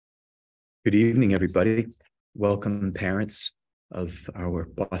Good evening, everybody. Welcome, parents of our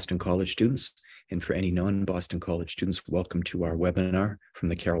Boston College students. And for any non-Boston College students, welcome to our webinar from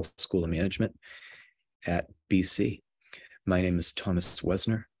the Carroll School of Management at BC. My name is Thomas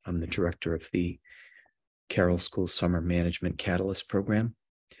Wesner. I'm the director of the Carroll School Summer Management Catalyst program.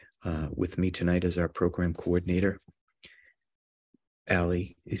 With me tonight is our program coordinator,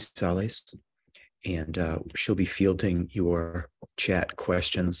 Ali Isales. And she'll be fielding your chat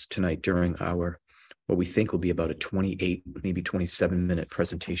questions tonight during our, what we think will be about a 28, maybe 27-minute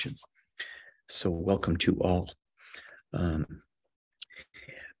presentation. So welcome to all. I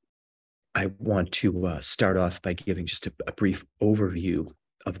want to start off by giving just a brief overview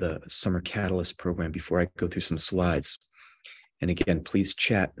of the Summer Catalyst program before I go through some slides. And again, please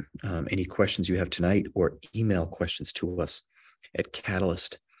chat any questions you have tonight or email questions to us at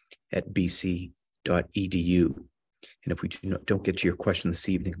catalyst@bc.edu. And if we don't get to your question this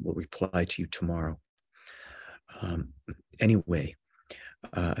evening, we'll reply to you tomorrow. Anyway,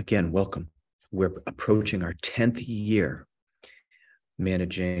 again, welcome. We're approaching our 10th year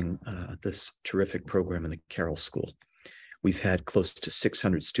managing this terrific program in the Carroll School. We've had close to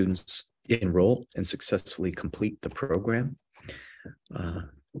 600 students enroll and successfully complete the program.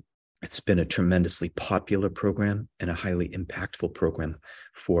 It's been a tremendously popular program and a highly impactful program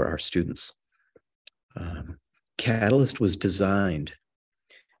for our students. Catalyst was designed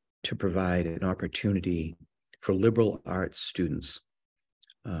to provide an opportunity for liberal arts students,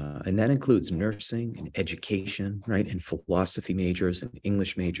 and that includes nursing and education, right, and philosophy majors and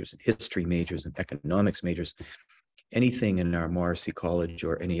English majors and history majors and economics majors, anything in our Morrissey College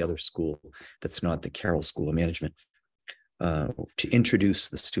or any other school that's not the Carroll School of Management, to introduce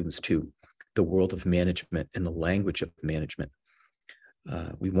the students to the world of management and the language of management.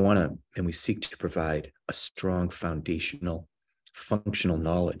 We want to, and we seek to provide a strong foundational, functional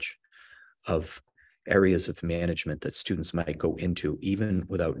knowledge of areas of management that students might go into even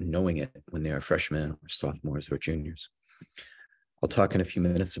without knowing it when they are freshmen or sophomores or juniors. I'll talk in a few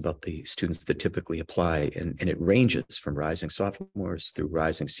minutes about the students that typically apply, and it ranges from rising sophomores through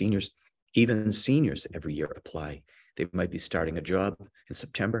rising seniors. Even seniors every year apply. They might be starting a job in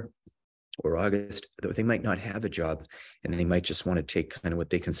September or August. They might not have a job, and they might just want to take kind of what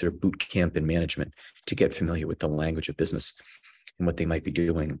they consider boot camp in management to get familiar with the language of business and what they might be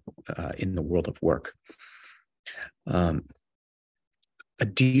doing in the world of work. A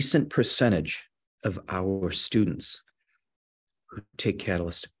decent percentage of our students who take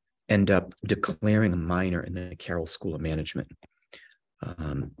Catalyst end up declaring a minor in the Carroll School of Management.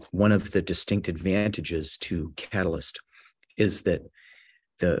 One of the distinct advantages to Catalyst is that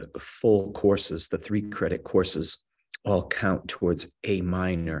the full courses, the 3-credit courses, all count towards a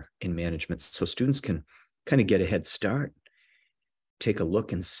minor in management. So students can kind of get a head start, take a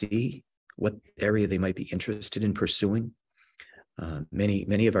look and see what area they might be interested in pursuing.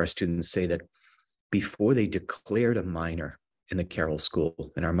 Many of our students say that before they declared a minor in the Carroll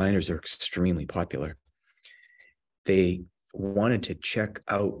School, and our minors are extremely popular, they wanted to check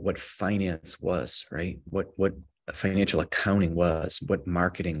out what finance was, right? What financial accounting was, what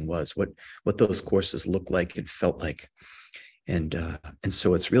marketing was, what those courses looked like and felt like. And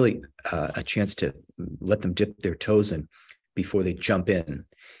so it's really a chance to let them dip their toes in before they jump in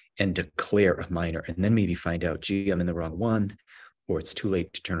and declare a minor, and then maybe find out, gee, I'm in the wrong one, or it's too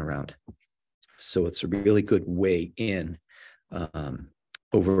late to turn around. So it's a really good way in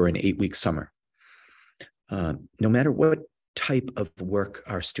over an 8-week summer. No matter what type of work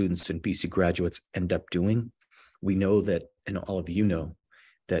our students and BC graduates end up doing, we know that, and all of you know,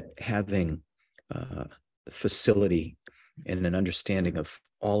 that having facility and an understanding of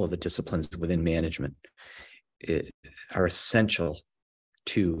all of the disciplines within management are essential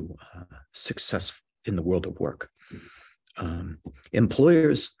to success in the world of work.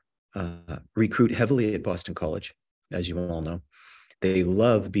 Employers recruit heavily at Boston College, as you all know. They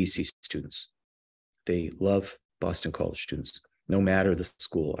love BC students. They love Boston College students. No matter the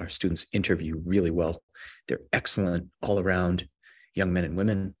school, our students interview really well. They're excellent all around young men and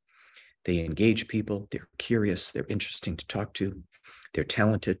women. They engage people. They're curious. They're interesting to talk to. They're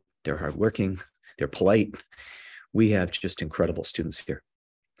talented. They're hardworking. They're polite. We have just incredible students here.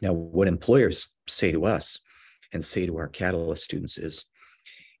 Now, what employers say to us and say to our Catalyst students is,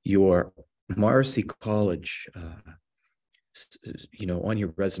 your Morrissey College, on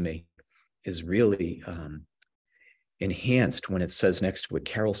your resume is really enhanced when it says next to it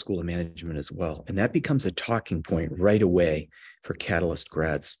Carroll School of Management as well. And that becomes a talking point right away for Catalyst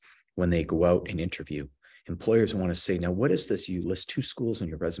grads when they go out and interview. Employers want to say, now, what is this? You list 2 schools on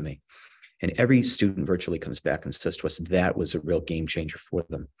your resume. And every student virtually comes back and says to us, that was a real game changer for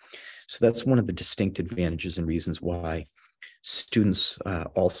them. So that's one of the distinct advantages and reasons why students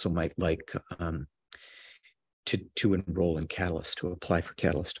also might like to enroll in Catalyst, to apply for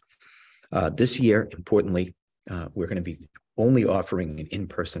Catalyst. This year, importantly, we're going to be only offering an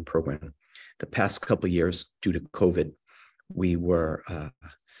in-person program. The past couple of years, due to COVID, we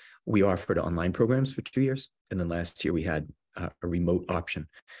offered online programs for 2 years, and then last year we had a remote option.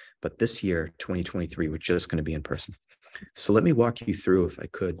 But this year, 2023, we're just going to be in person. So let me walk you through, if I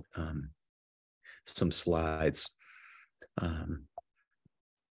could, some slides.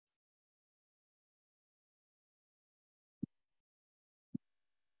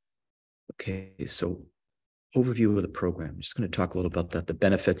 Okay, so overview of the program. I'm just going to talk a little about that, the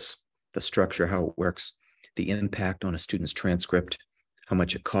benefits, the structure, how it works, the impact on a student's transcript, how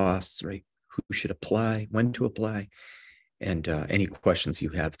much it costs, right? Who should apply, when to apply, and any questions you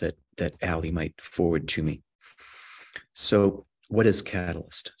have that Allie might forward to me. So what is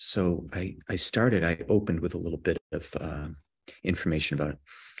Catalyst? So I opened with a little bit of information about it.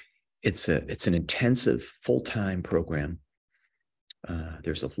 It's an intensive full-time program.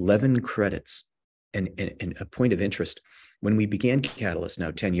 There's 11 credits. And a point of interest, when we began Catalyst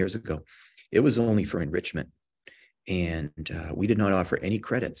now 10 years ago, it was only for enrichment. And we did not offer any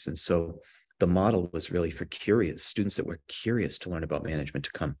credits. And so the model was really for curious students that were curious to learn about management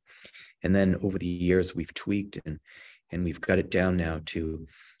to come. And then over the years, we've tweaked and we've got it down now to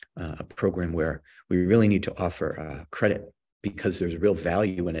a program where we really need to offer credit because there's real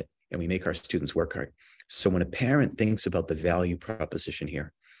value in it, and we make our students work hard. So when a parent thinks about the value proposition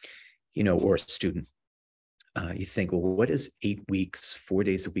here, or a student, you think, well, what does 8 weeks, 4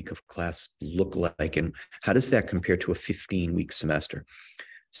 days a week of class look like? And how does that compare to a 15-week semester?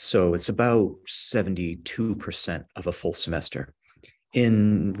 So it's about 72% of a full semester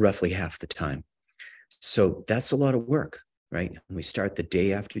in roughly half the time. So that's a lot of work, right? And we start the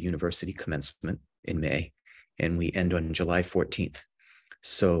day after university commencement in May, and we end on July 14th.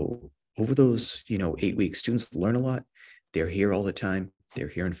 So over those, 8 weeks, students learn a lot. They're here all the time. They're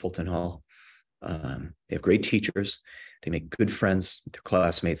here in Fulton Hall. They have great teachers. They make good friends with their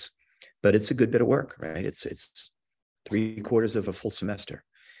classmates, but it's a good bit of work, right? It's 3/4 of a full semester.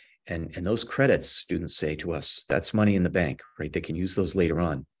 And those credits, students say to us, that's money in the bank, right? They can use those later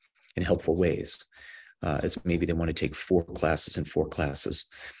on in helpful ways, as maybe they want to take 4 classes and 4 classes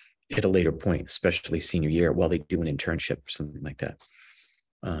at a later point, especially senior year, while they do an internship or something like that.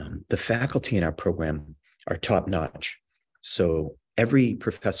 The faculty in our program are top-notch. So every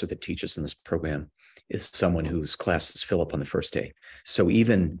professor that teaches in this program is someone whose classes fill up on the first day. So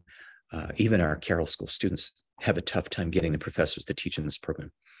even our Carroll School students have a tough time getting the professors that teach in this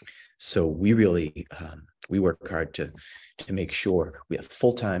program. So we really, we work hard to make sure we have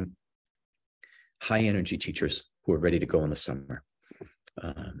full-time, high-energy teachers who are ready to go in the summer.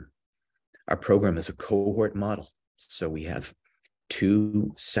 Our program is a cohort model. So we have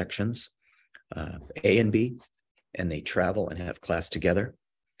 2 sections, A and B, and they travel and have class together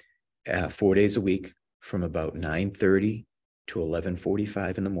 4 days a week from about 9:30 to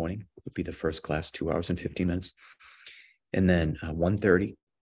 11:45 in the morning would be the first class, 2 hours and 15 minutes. And then 12:30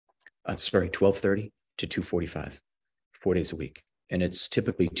 to 2:45, 4 days a week. And it's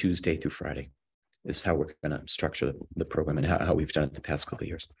typically Tuesday through Friday is how we're going to structure the program and how we've done it the past couple of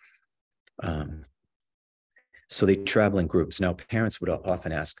years. So they travel in groups. Now, parents would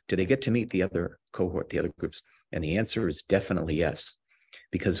often ask, do they get to meet the other cohort, the other groups? And the answer is definitely yes,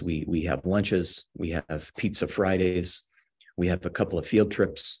 because we have lunches, we have pizza Fridays, we have a couple of field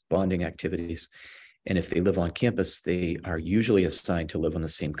trips, bonding activities. And if they live on campus, they are usually assigned to live on the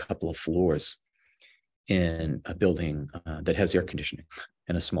same couple of floors in a building that has air conditioning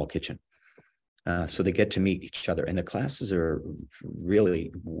and a small kitchen. So they get to meet each other, and the classes are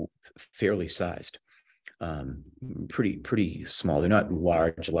really fairly sized. Pretty small. They're not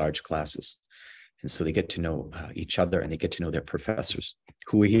large classes. And so they get to know each other, and they get to know their professors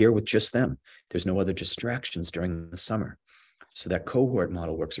who are here with just them. There's no other distractions during the summer. So that cohort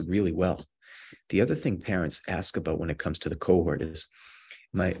model works really well. The other thing parents ask about when it comes to the cohort is,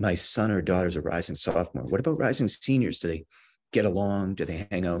 my son or daughter is a rising sophomore. What about rising seniors? Do they get along? Do they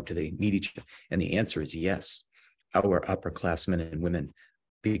hang out? Do they meet each other? And the answer is yes. Our upperclassmen and women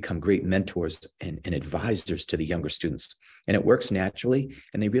become great mentors and advisors to the younger students. And it works naturally,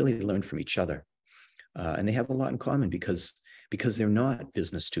 and they really learn from each other. And they have a lot in common because they're not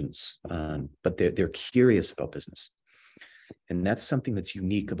business students, but they're curious about business. And that's something that's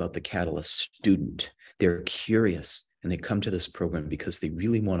unique about the Catalyst student. They're curious, and they come to this program because they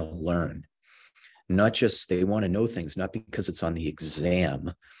really want to learn. Not just they want to know things, not because it's on the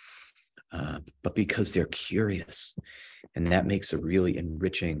exam, but because they're curious. And that makes a really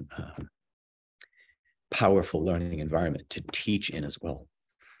enriching, powerful learning environment to teach in as well.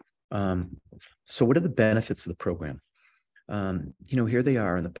 So what are the benefits of the program? Here they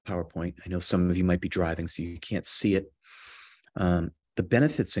are in the PowerPoint. I know some of you might be driving, so you can't see it. The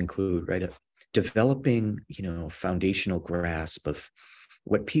benefits include, right, developing, foundational grasp of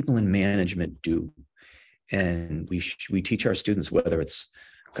what people in management do. And we teach our students, whether it's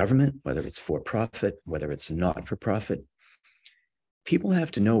government, whether it's for-profit, whether it's not-for-profit, people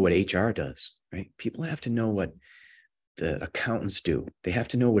have to know what HR does, right? People have to know what the accountants do. They have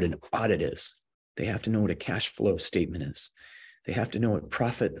to know what an audit is. They have to know what a cash flow statement is. They have to know what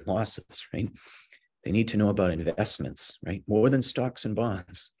profit and loss is, right? They need to know about investments, right? More than stocks and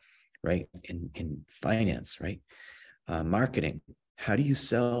bonds, right? In finance, right? Marketing. How do you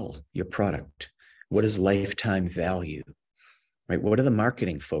sell your product? What is lifetime value, right? What do the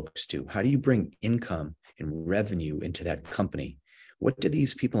marketing folks do? How do you bring income and revenue into that company? What do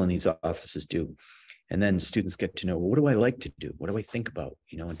these people in these offices do? And then students get to know, well, what do I like to do? What do I think about,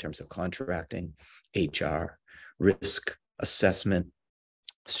 in terms of contracting, HR, risk assessment,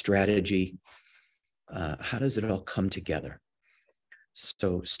 strategy? How does it all come together?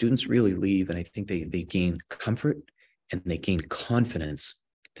 So students really leave, and I think they gain comfort and they gain confidence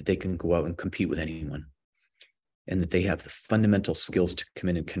that they can go out and compete with anyone, and that they have the fundamental skills to come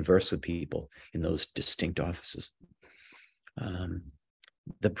in and converse with people in those distinct offices.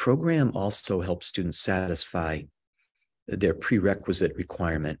 The program also helps students satisfy their prerequisite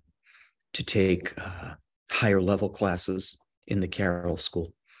requirement to take higher level classes in the Carroll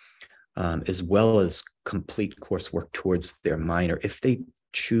School, as well as complete coursework towards their minor if they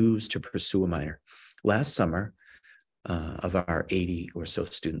choose to pursue a minor. Last summer, of our 80 or so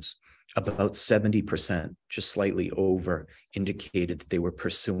students, about 70%, just slightly over, indicated that they were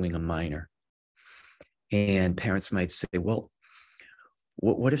pursuing a minor. And parents might say, well,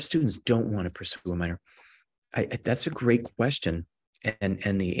 what if students don't want to pursue a minor? That's a great question.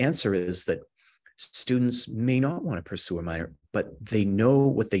 And the answer is that students may not want to pursue a minor, but they know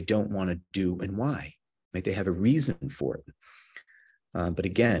what they don't want to do and why. Right? They have a reason for it. But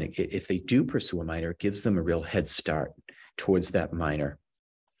again, if they do pursue a minor, it gives them a real head start towards that minor.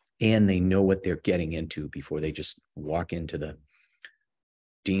 And they know what they're getting into before they just walk into the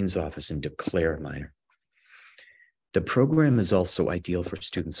dean's office and declare a minor. The program is also ideal for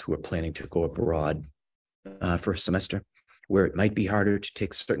students who are planning to go abroad for a semester, where it might be harder to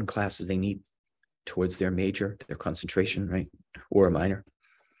take certain classes they need towards their major, their concentration, right, or a minor.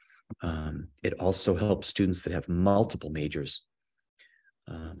 It also helps students that have multiple majors.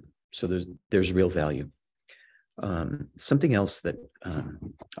 So there's real value. Something else that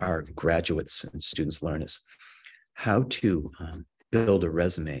our graduates and students learn is how to build a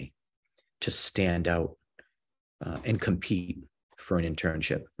resume to stand out and compete for an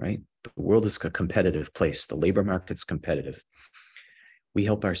internship, right? The world is a competitive place. The labor market's competitive. We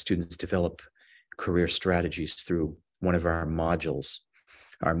help our students develop career strategies through one of our modules,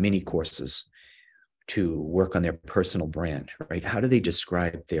 our mini courses, to work on their personal brand, right? How do they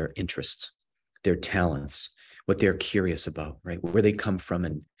describe their interests, their talents, what they're curious about, right? Where they come from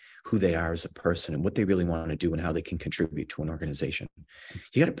and who they are as a person and what they really want to do and how they can contribute to an organization.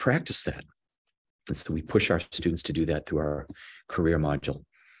 You got to practice that. And so we push our students to do that through our career module,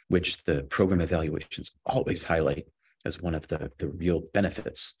 which the program evaluations always highlight as one of the real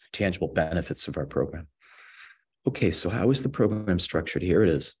benefits, tangible benefits of our program. Okay, so how is the program structured? Here it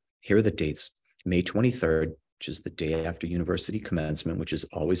is. Here are the dates. May 23rd, which is the day after university commencement, which is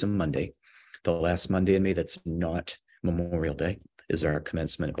always a Monday. The last Monday in May that's not Memorial Day is our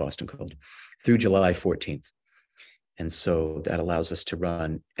commencement at Boston College, through July 14th. And so that allows us to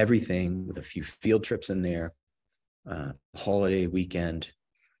run everything with a few field trips in there, holiday weekend.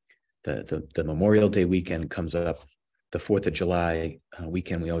 The Memorial Day weekend comes up. The 4th of July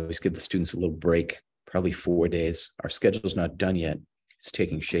weekend, we always give the students a little break, probably 4 days. Our schedule's not done yet. It's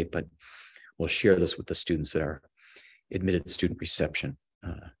taking shape, but we'll share this with the students that are admitted student reception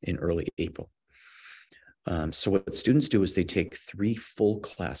in early April. So what students do is they take 3 full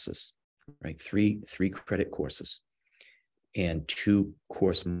classes, right? Three credit courses and 2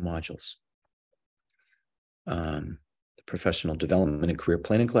 course modules. The professional development and career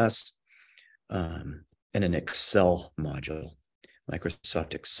planning class, and an Excel module,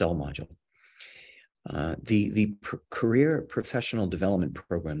 Microsoft Excel module. The career professional development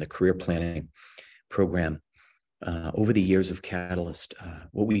program, the career planning program, over the years of Catalyst,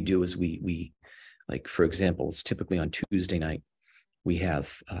 what we do is we like, for example, it's typically on Tuesday night, we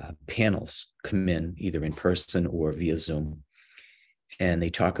have panels come in either in person or via Zoom. And they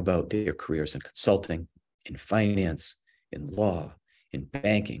talk about their careers in consulting, in finance, in law, in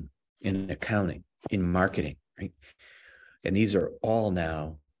banking, in accounting, in marketing, right? And these are all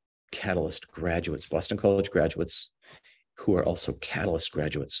now Catalyst graduates, Boston College graduates, who are also Catalyst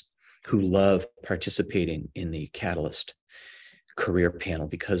graduates, who love participating in the Catalyst career panel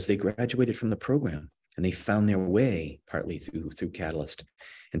because they graduated from the program and they found their way partly through Catalyst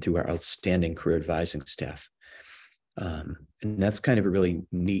and through our outstanding career advising staff. And that's kind of a really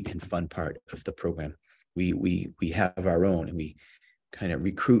neat and fun part of the program. We have our own, and we kind of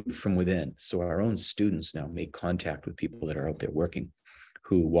recruit from within. So our own students now make contact with people that are out there working,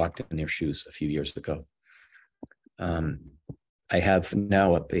 who walked in their shoes a few years ago. I have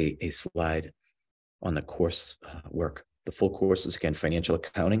now up a slide on the course work. The full course is, again, financial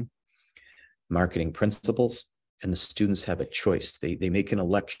accounting, marketing principles, and the students have a choice. They make an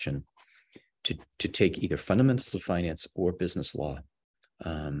election to take either fundamentals of finance or business law.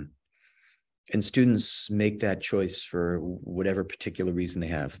 And students make that choice for whatever particular reason they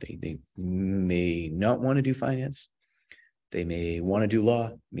have. They may not want to do finance. They may want to do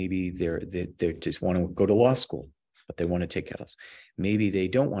law. Maybe they just want to go to law school, but they want to take catalyst. Maybe they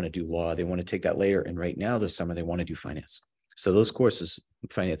don't want to do law. They want to take that later. And right now, this summer, they want to do finance. So those courses,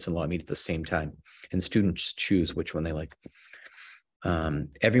 finance and law, meet at the same time, and students choose which one they like.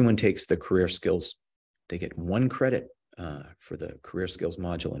 Everyone takes the career skills. They get 1 credit for the career skills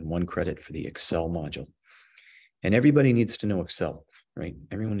module and 1 credit for the Excel module. And everybody needs to know Excel, right?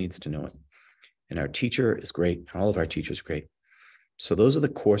 Everyone needs to know it. And our teacher is great. All of our teachers are great. So those are the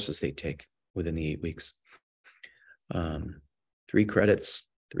courses they take within the 8 weeks. 3 credits,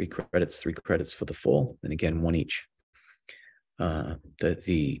 3 credits, 3 credits for the full, and again, 1 each.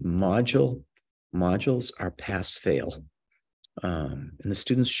 The modules are pass-fail. And the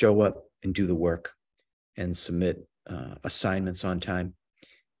students show up and do the work and submit assignments on time,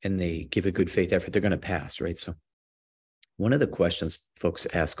 and they give a good faith effort. They're going to pass, right? So one of the questions folks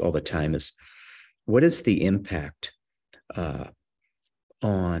ask all the time is, what is the impact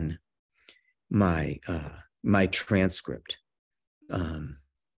on my transcript? And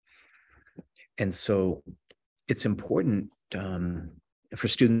so it's important for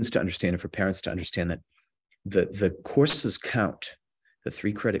students to understand and for parents to understand that the courses count, the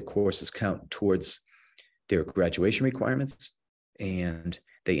 3 credit courses count towards their graduation requirements, and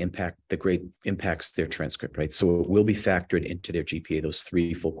they impact the grade, impacts their transcript, right? So it will be factored into their GPA, those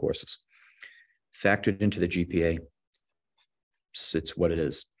 3 full courses. Factored into the GPA, it's what it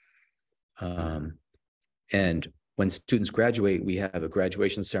is. And when students graduate, we have a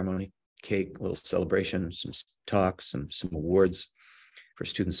graduation ceremony, cake, a little celebration, some talks, some awards for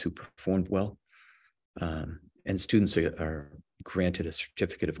students who performed well. And students are granted a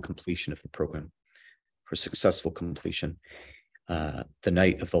certificate of completion of the program for successful completion the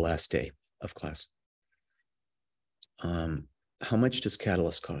night of the last day of class. How much does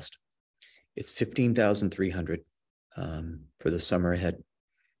Catalyst cost? It's $15,300 for the summer ahead.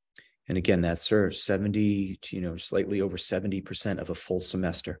 And again, that's 70, slightly over 70% of a full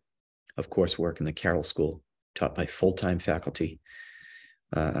semester of coursework in the Carroll School, taught by full-time faculty,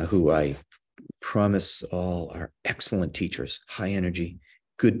 who I promise all are excellent teachers, high energy,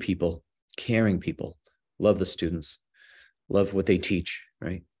 good people, caring people, love the students, love what they teach,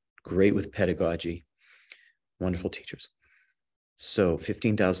 right? Great with pedagogy, wonderful teachers. So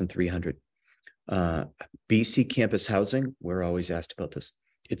 $15,300. BC campus housing, we're always asked about this.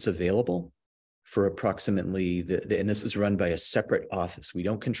 It's available for approximately, and this is run by a separate office. We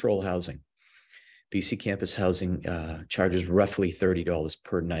don't control housing. BC campus housing charges roughly $30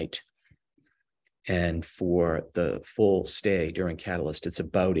 per night. And for the full stay during Catalyst, it's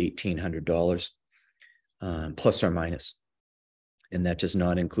about $1,800 plus or minus. And that does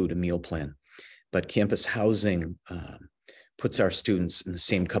not include a meal plan. But campus housing puts our students in the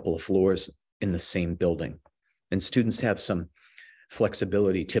same couple of floors in the same building. And students have some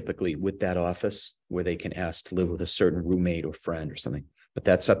flexibility typically with that office where they can ask to live with a certain roommate or friend or something. But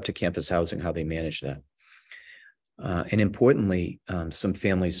that's up to campus housing, how they manage that. And importantly, some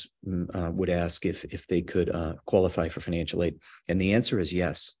families would ask if they could qualify for financial aid. And the answer is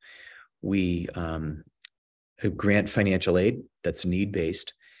yes. We grant financial aid that's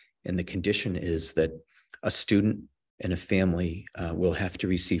need-based. And the condition is that a student and a family will have to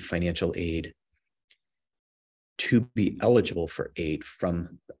receive financial aid to be eligible for aid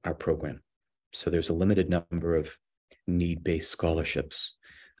from our program. So there's a limited number of need-based scholarships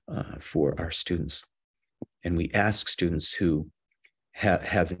for our students. And we ask students who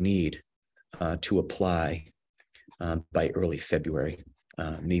have need to apply by early February,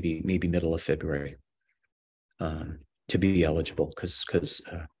 maybe middle of February. to be eligible, because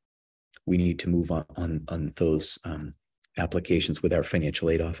we need to move on those applications with our financial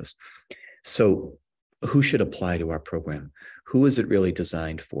aid office. So who should apply to our program? Who is it really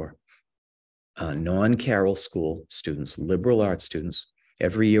designed for? Non-Carroll School students, liberal arts students.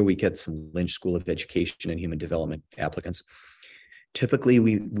 Every year we get some Lynch School of Education and Human Development applicants. Typically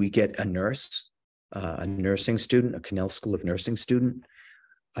we get a nurse, a nursing student, a Carroll School of Nursing student,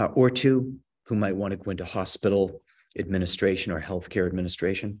 or two who might want to go into hospital administration or healthcare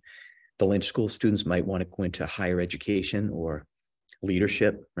administration. The Lynch School students might want to go into higher education or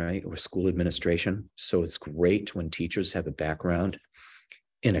leadership, right, or school administration. So it's great when teachers have a background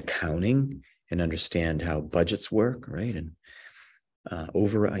in accounting and understand how budgets work, right? And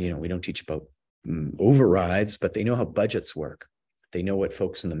we don't teach about overrides, but they know how budgets work. They know what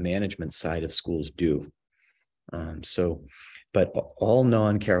folks in the management side of schools do. But all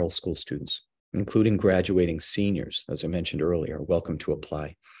non-Carroll School students, including graduating seniors, as I mentioned earlier, are welcome to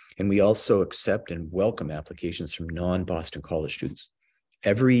apply. And we also accept and welcome applications from non-Boston College students.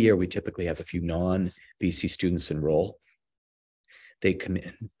 Every year, we typically have a few non-BC students enroll. They come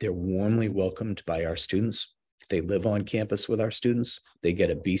in, they're warmly welcomed by our students. They live on campus with our students. They get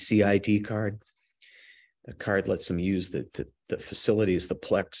a BC ID card. The card lets them use the facilities, the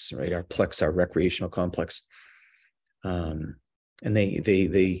Plex, right? Our Plex, our recreational complex. And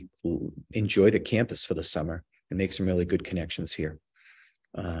they enjoy the campus for the summer and make some really good connections here.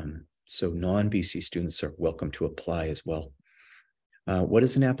 So non-BC students are welcome to apply as well. What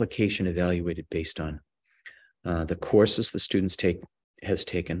is an application evaluated based on? The courses the students has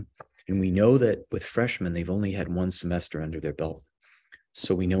taken. And we know that with freshmen, they've only had one semester under their belt.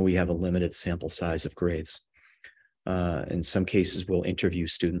 So we know we have a limited sample size of grades. In some cases, we'll interview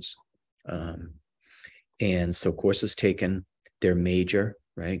students. And so courses taken, their major,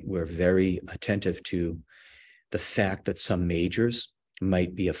 right? We're very attentive to the fact that some majors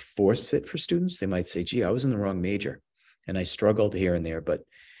might be a forced fit for students. They might say, gee, I was in the wrong major and I struggled here and there, but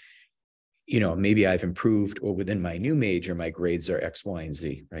maybe I've improved, or within my new major, my grades are X, Y, and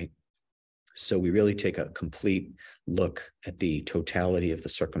Z, right? So we really take a complete look at the totality of the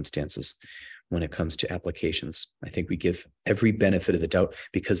circumstances when it comes to applications. I think we give every benefit of the doubt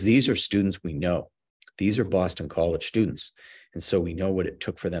because these are students we know. These are Boston College students. And so we know what it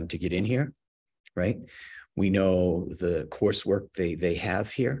took for them to get in here, right? We know the coursework they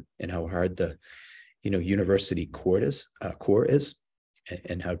have here and how hard the university core is,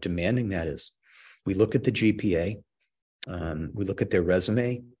 and how demanding that is. We look at the GPA, we look at their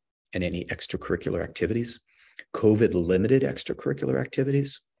resume and any extracurricular activities, COVID limited extracurricular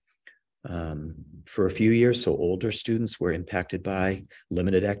activities. For a few years, so older students were impacted by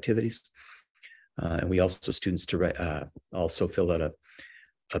limited activities. And we also students to write, also filled out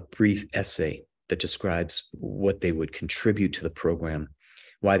a brief essay that describes what they would contribute to the program,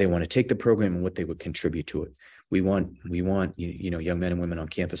 why they want to take the program, and what they would contribute to it. We want young men and women on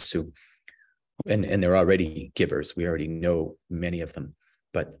campus who, and they're already givers. We already know many of them,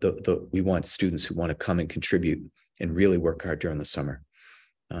 but we want students who want to come and contribute and really work hard during the summer.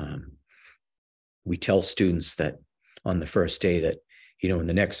 We tell students that on the first day that, in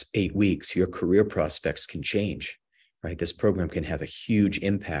the next 8 weeks, your career prospects can change, right? This program can have a huge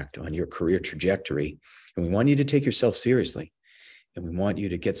impact on your career trajectory. And we want you to take yourself seriously. And we want you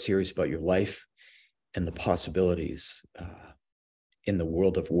to get serious about your life and the possibilities in the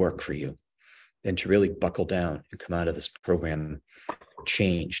world of work for you. And to really buckle down and come out of this program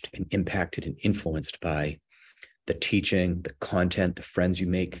changed and impacted and influenced by the teaching, the content, the friends you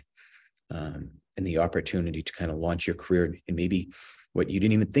make, and the opportunity to kind of launch your career in maybe what you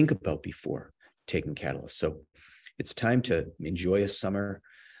didn't even think about before taking Catalyst. So it's time to enjoy a summer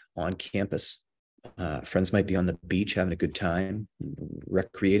on campus. Friends might be on the beach having a good time,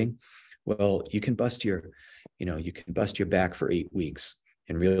 recreating. Well, you can bust your back for 8 weeks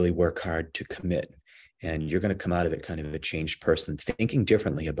and really work hard to commit. And you're going to come out of it kind of a changed person, thinking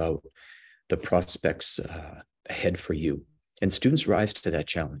differently about the prospects ahead for you. And students rise to that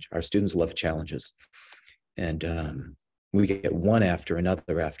challenge. Our students love challenges. And we get one after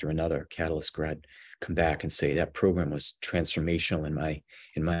another Catalyst grad come back and say that program was transformational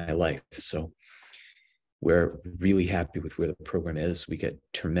in my life. So we're really happy with where the program is. We get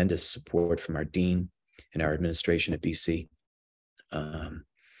tremendous support from our dean and our administration at BC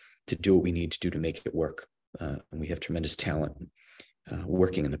to do what we need to do to make it work. And we have tremendous talent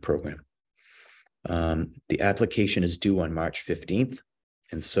working in the program. The application is due on March 15th.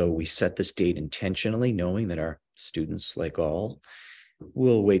 And so we set this date intentionally, knowing that our students, like all,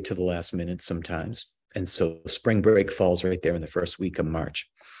 will wait to the last minute sometimes. And so spring break falls right there in the first week of March.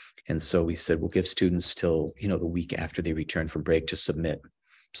 And so we said, we'll give students till, the week after they return from break to submit.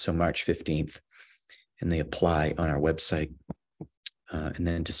 So March 15th, and they apply on our website. And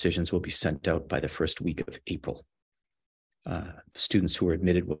then decisions will be sent out by the first week of April. Students who are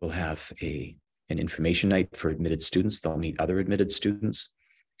admitted will have an information night for admitted students. They'll meet other admitted students.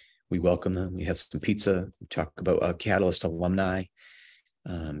 We welcome them. We have some pizza. We talk about Catalyst alumni,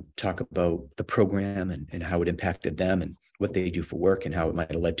 talk about the program and how it impacted them and what they do for work and how it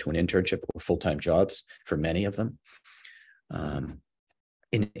might have led to an internship or full-time jobs for many of them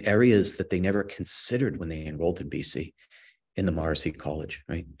in areas that they never considered when they enrolled in BC, in the Morrissey College,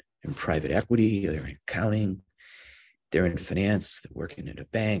 right? In private equity, they're in accounting, they're in finance, they're working at a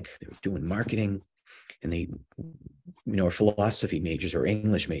bank, they're doing marketing, and they, are philosophy majors or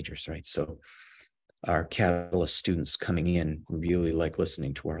English majors, right? So our Catalyst students coming in really like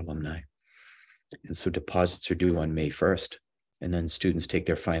listening to our alumni. And so deposits are due on May 1st, and then students take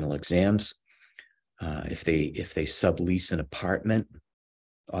their final exams. If they sublease an apartment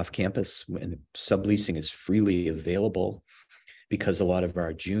off campus, and subleasing is freely available because a lot of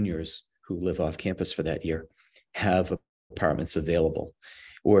our juniors who live off campus for that year have apartments available.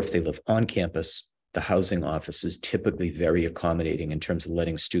 Or if they live on campus, the housing office is typically very accommodating in terms of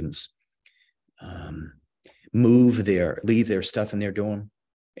letting students leave their stuff in their dorm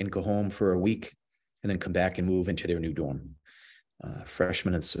and go home for a week and then come back and move into their new dorm.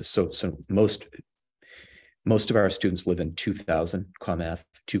 Freshmen, and so most of our students live in 2000 ComAv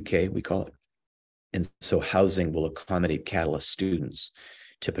 2K, we call it. And so housing will accommodate Catalyst students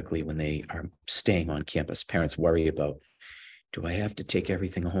typically when they are staying on campus. Parents worry about, do I have to take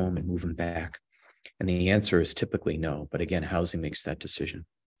everything home and move them back? And the answer is typically no. But again, housing makes that decision.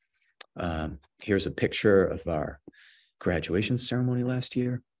 Here's a picture of our graduation ceremony last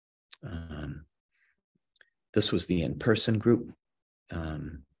year. This was the in-person group.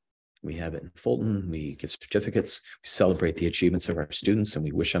 We have it in Fulton. We give certificates. We celebrate the achievements of our students, and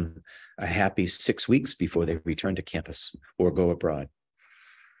we wish them a happy 6 weeks before they return to campus or go abroad.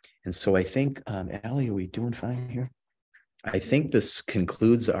 And so I think, Allie, are we doing fine here? I think this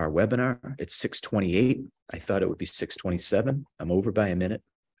concludes our webinar. It's 6:28. I thought it would be 6:27. I'm over by a minute.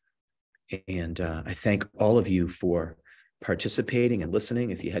 And I thank all of you for participating and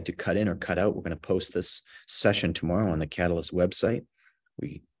listening. If you had to cut in or cut out, we're going to post this session tomorrow on the Catalyst website.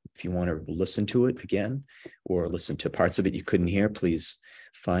 If you want to listen to it again or listen to parts of it you couldn't hear, please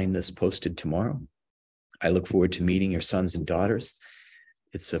find this posted tomorrow. I look forward to meeting your sons and daughters.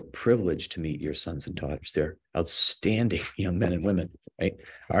 It's a privilege to meet your sons and daughters. They're outstanding young men and women, right?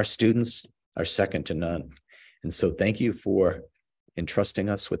 Our students are second to none. And so thank you for entrusting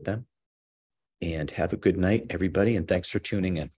us with them. And have a good night, everybody. And thanks for tuning in.